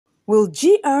Will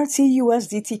GRT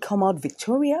USDT come out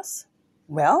victorious?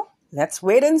 Well, let's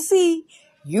wait and see.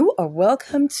 You are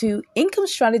welcome to Income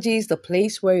Strategies, the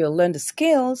place where you'll learn the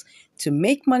skills to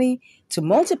make money, to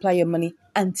multiply your money,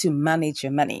 and to manage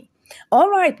your money. All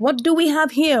right, what do we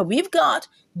have here? We've got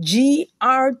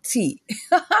GRT,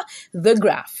 the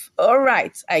graph. All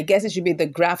right, I guess it should be the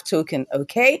graph token,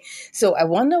 okay? So I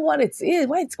wonder what it is.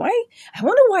 I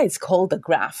wonder why it's called the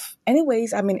graph.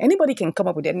 Anyways, I mean, anybody can come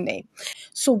up with any name.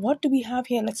 So what do we have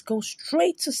here? Let's go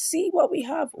straight to see what we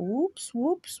have. Whoops.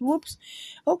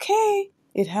 Okay,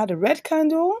 it had a red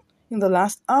candle in the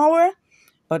last hour,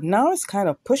 but now it's kind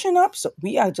of pushing up, so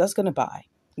we are just going to buy.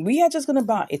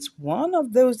 It's one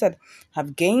of those that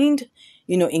have gained,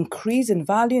 increase in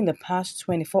value in the past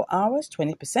 24 hours,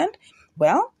 20%.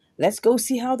 Well, let's go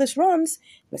see how this runs.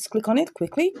 Let's click on it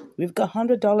quickly. We've got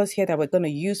 $100 here that we're going to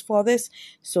use for this.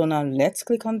 So now let's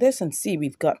click on this and see.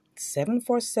 We've got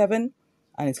 747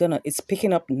 and it's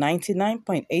picking up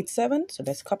 99.87. So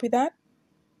let's copy that.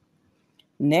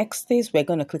 Next is we're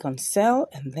going to click on sell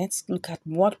and let's look at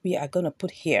what we are going to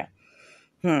put here.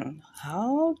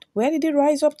 Where did it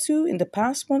rise up to in the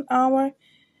past 1 hour?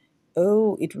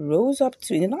 Oh, it rose up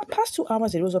to, in the past 2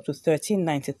 hours, it rose up to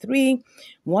 13.93.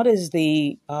 What is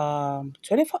the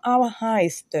 24-hour high?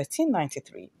 Is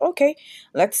 13.93. Okay,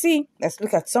 let's see. Let's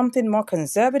look at something more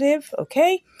conservative.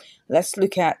 Okay, let's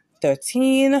look at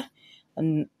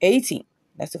 13.80.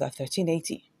 Let's look at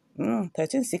 13.80.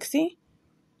 13.60.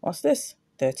 What's this?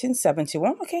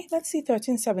 13.71. Okay, let's see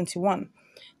 13.71.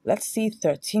 Let's see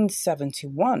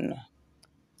 13.71.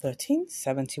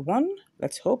 13.71.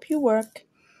 Let's hope you work.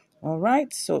 All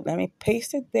right, so let me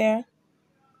paste it there.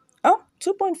 Oh,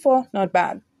 2.4, not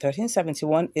bad.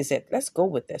 13.71 is it. Let's go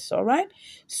with this, all right?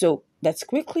 So let's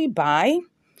quickly buy,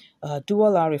 do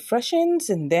all our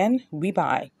refreshings, and then we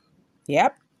buy.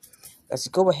 Yep. Let's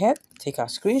go ahead, take our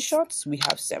screenshots. We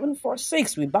have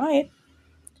 746. We buy it.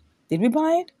 Did we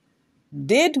buy it?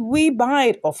 Did we buy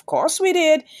it? Of course we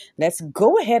did. Let's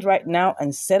go ahead right now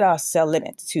and set our sell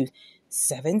limit to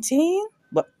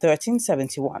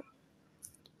 13.71.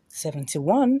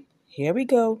 71. Here we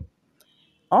go.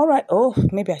 All right. Oh,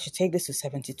 maybe I should take this to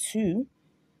 72.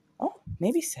 Oh,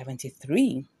 maybe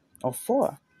 73 or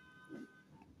 4.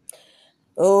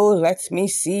 Oh, let me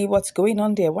see what's going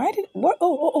on there.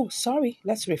 Sorry.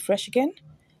 Let's refresh again.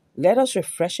 Let us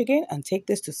refresh again and take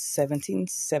this to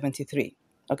 1773.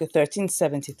 Okay,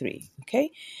 1373.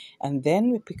 Okay, and then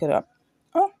we pick it up.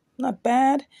 Oh, not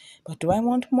bad. But do I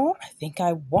want more? I think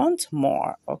I want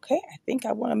more. Okay, I think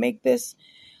I want to make this.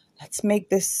 Let's make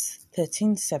this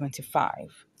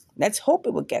 1375. Let's hope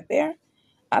it will get there.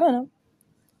 I don't know.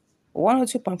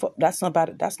 102.4. That's not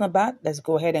bad. Let's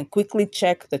go ahead and quickly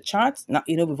check the charts. Now,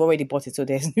 we've already bought it, so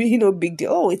there's really no big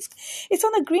deal. Oh, it's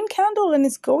on a green candle and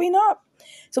it's going up.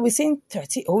 So we're seeing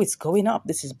 30. Oh, it's going up.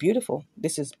 This is beautiful.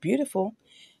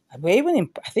 I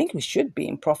think we should be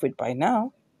in profit by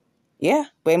now. Yeah,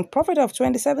 we're in profit of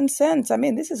 27 cents. I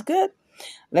mean, this is good.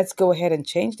 Let's go ahead and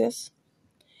change this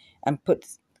and put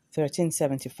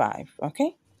 1375.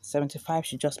 Okay, 75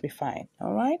 should just be fine.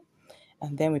 All right,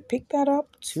 and then we pick that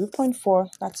up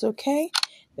 2.4. That's okay.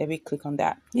 Then we click on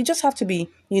that. You just have to be,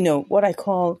 what I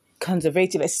call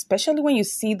conservative, especially when you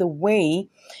see the way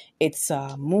it's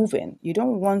moving. You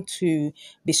don't want to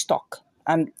be stuck.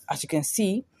 And as you can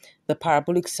see, the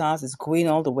parabolic SARS is going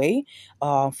all the way.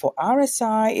 For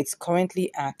RSI, it's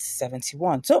currently at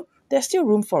 71. So there's still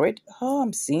room for it. Oh,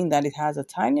 I'm seeing that it has a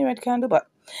tiny red candle. But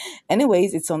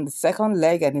anyways, it's on the second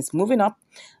leg and it's moving up.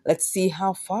 Let's see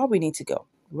how far we need to go.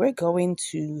 We're going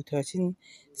to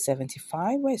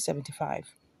 1375. Where's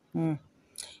 75?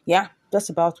 Yeah, just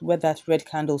about where that red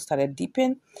candle started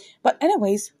dipping. But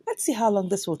anyways, let's see how long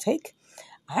this will take.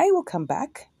 I will come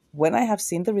back when I have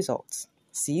seen the results.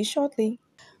 See you shortly.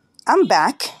 I'm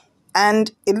back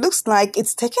and it looks like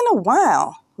it's taken a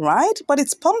while, right? But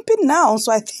it's pumping now.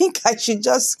 So I think I should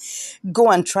just go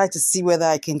and try to see whether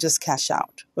I can just cash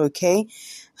out. Okay.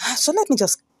 So let me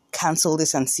just cancel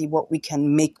this and see what we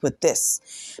can make with this,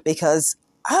 because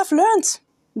I've learned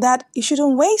that you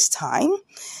shouldn't waste time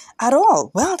at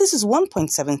all. Well, this is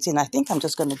 1.17. I think I'm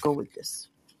just going to go with this.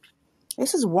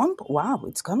 This is wow,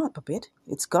 it's gone up a bit.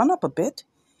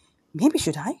 Maybe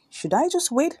should I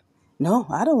just wait? No,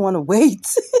 I don't want to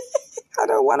wait. I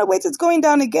don't want to wait. It's going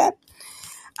down again.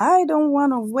 I don't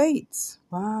want to wait.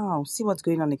 Wow. See what's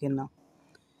going on again now.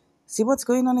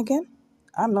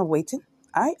 I'm not waiting.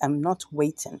 I am not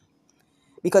waiting.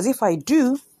 Because if I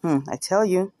do, I tell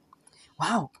you,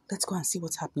 wow, let's go and see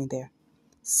what's happening there.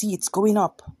 See, it's going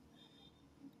up.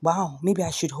 Wow, maybe I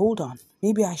should hold on.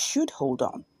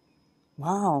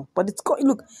 Wow, but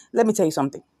look, let me tell you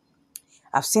something.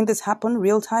 I've seen this happen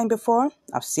real time before.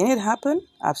 I've seen it happen.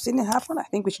 I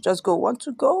think we should just go. One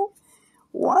to go.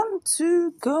 One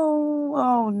to go.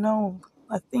 Oh no.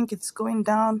 I think it's going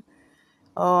down.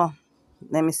 Oh,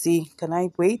 let me see. Can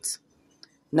I wait?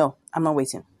 No, I'm not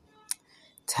waiting.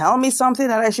 Tell me something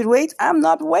that I should wait. I'm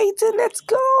not waiting. Let's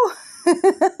go.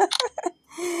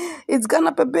 It's gone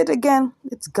up a bit again.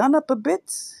 It's gone up a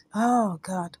bit. Oh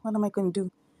God, what am I going to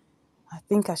do? I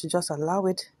think I should just allow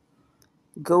it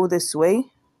go this way.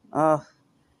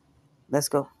 Let's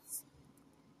go.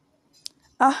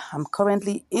 I'm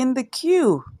currently in the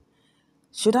queue.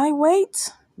 Should I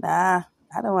wait? Nah,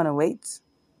 I don't want to wait.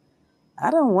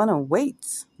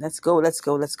 Let's go.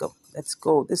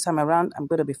 This time around, I'm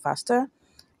going to be faster.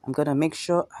 I'm going to make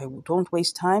sure I don't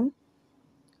waste time.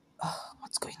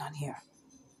 What's going on here?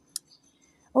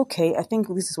 Okay, I think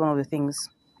this is one of the things.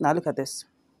 Now look at this.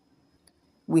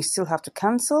 We still have to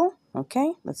cancel.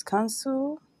 Okay, let's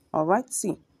cancel. All right,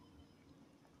 see.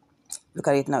 Look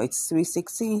at it now. It's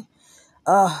 360.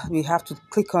 We have to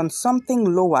click on something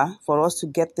lower for us to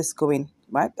get this going,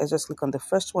 right? Let's just click on the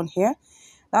first one here.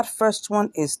 That first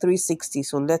one is 360,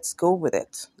 so let's go with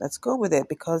it. Let's go with it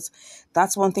because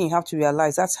that's one thing you have to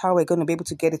realize. That's how we're going to be able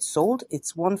to get it sold.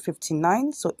 It's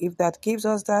 159, so if that gives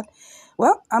us that,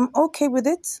 well, I'm okay with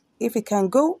it. If it can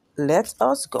go, let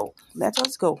us go. Let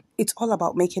us go. It's all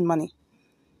about making money.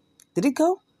 Did it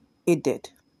go? It did.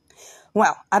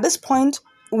 Well, at this point,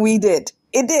 we did.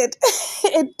 It did.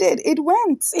 It did. It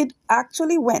went. It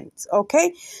actually went.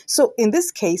 Okay. So in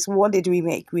this case, what did we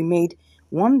make? We made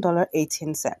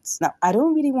 $1.18. Now, I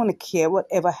don't really want to care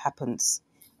whatever happens.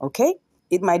 Okay.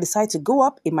 It might decide to go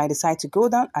up. It might decide to go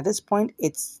down. At this point,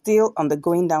 it's still on the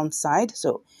going down side.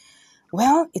 So,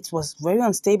 well, it was very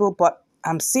unstable, but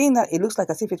I'm seeing that it looks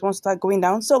like as if it wants to start going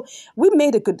down. So we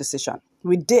made a good decision.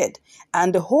 We did.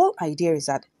 And the whole idea is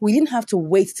that we didn't have to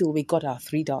wait till we got our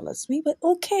 $3. We were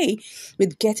okay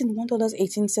with getting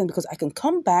 $1.18 because I can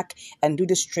come back and do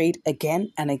this trade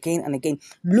again and again and again,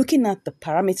 looking at the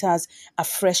parameters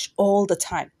afresh all the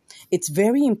time. It's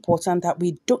very important that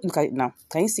we don't look at it now.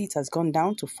 Can you see it has gone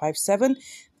down to 5.7,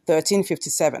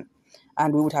 13.57,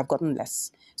 and we would have gotten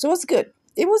less. So it was good.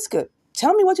 It was good.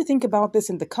 Tell me what you think about this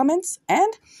in the comments,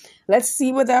 and let's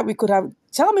see whether we could have,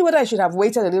 tell me whether I should have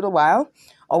waited a little while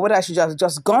or whether I should have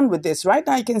just gone with this. Right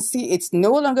now you can see it's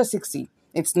no longer 60.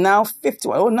 It's now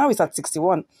 51. Oh, now it's at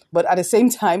 61. But at the same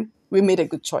time, we made a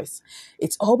good choice.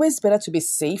 It's always better to be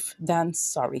safe than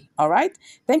sorry. All right.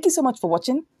 Thank you so much for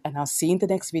watching, and I'll see you in the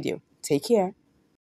next video. Take care.